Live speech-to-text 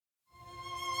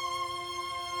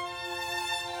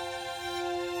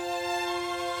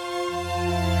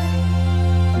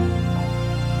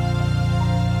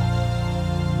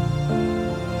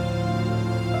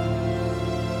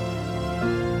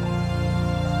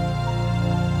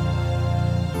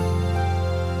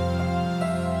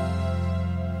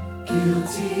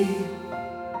Guilty,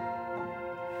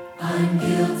 I'm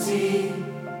guilty,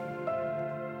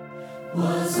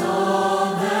 was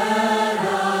all that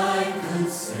I could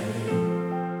say.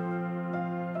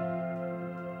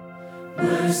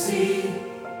 Mercy,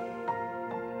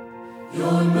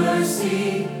 your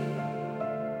mercy,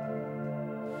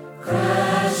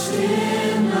 crashed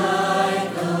in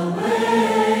like a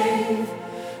wave,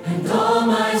 and all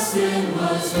my sin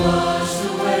was washed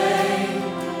away,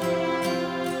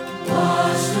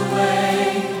 washed away.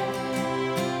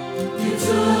 You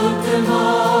took them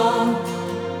all,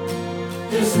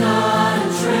 there's not a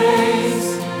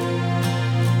trace.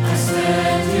 I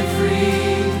stand here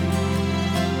free,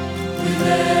 with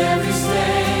every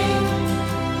stain,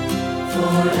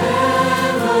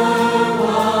 forever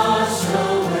washed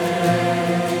away.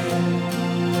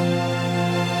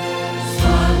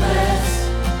 Spotless,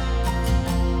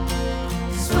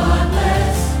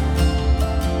 spotless,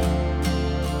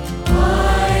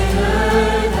 whiter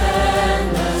than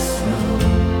the snow.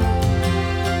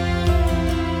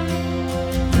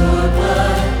 Your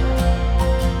blood,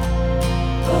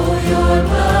 oh your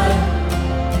blood,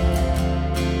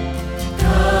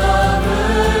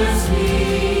 covers me,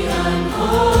 I'm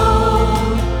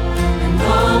whole, and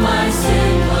all my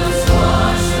sin was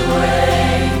washed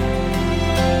away,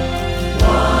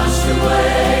 washed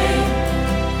away.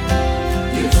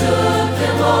 You took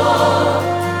them all,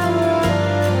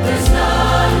 there's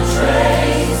not a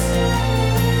trace.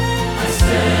 I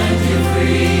stand here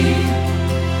free,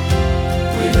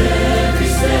 with every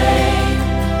stain,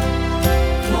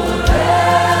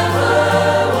 forever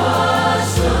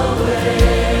washed away.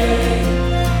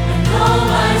 And all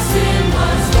my sin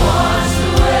was washed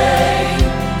away,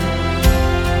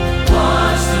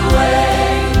 washed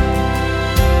away.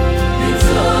 You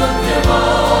took them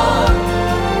all,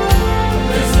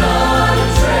 there's not a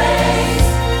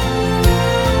trace.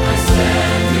 I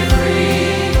stand here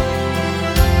free,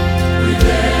 with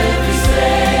every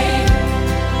stain,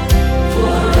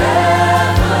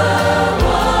 forever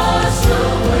washed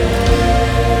away.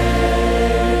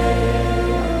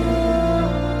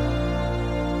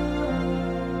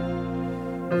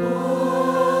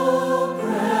 Oh,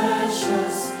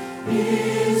 precious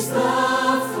is the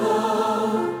flow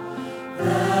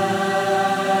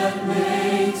that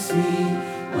makes me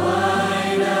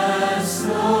white as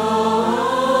snow.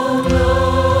 No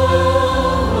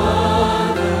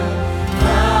other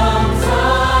fount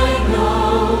I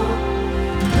know,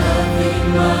 nothing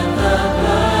but the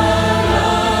blood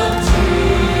of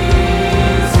Jesus.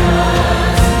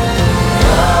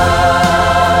 Oh,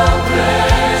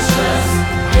 precious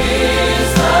is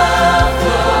the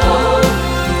flow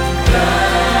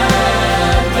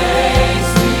that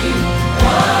makes me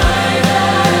white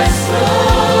as snow.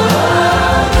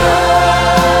 No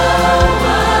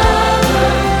other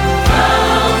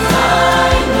fount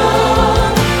I know,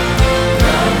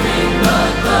 nothing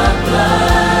but the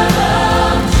blood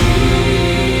of Jesus.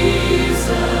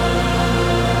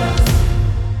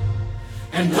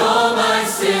 And all my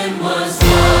sin was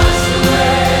washed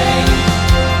away,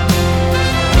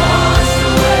 washed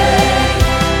away.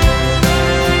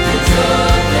 You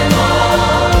took them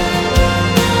all,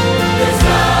 there's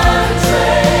not a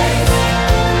trace.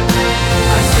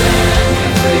 I stand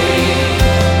here free,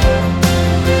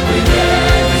 with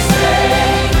every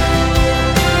stain,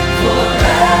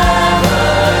 forever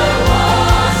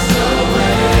washed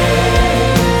away,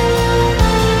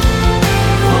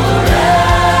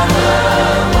 forever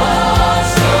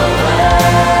washed away.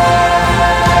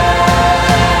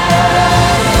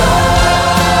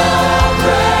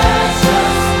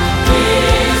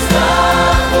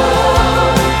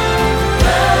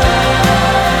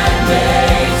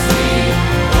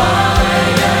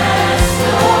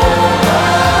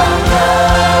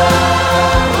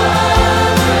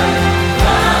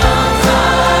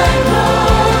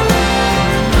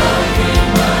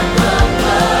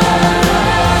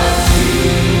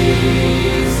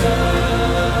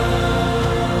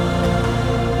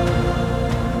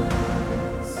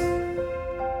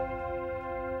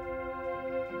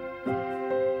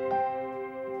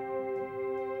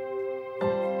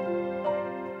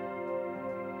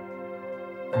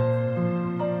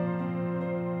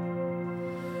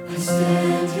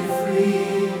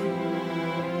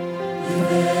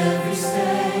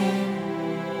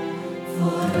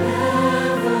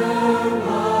 Forever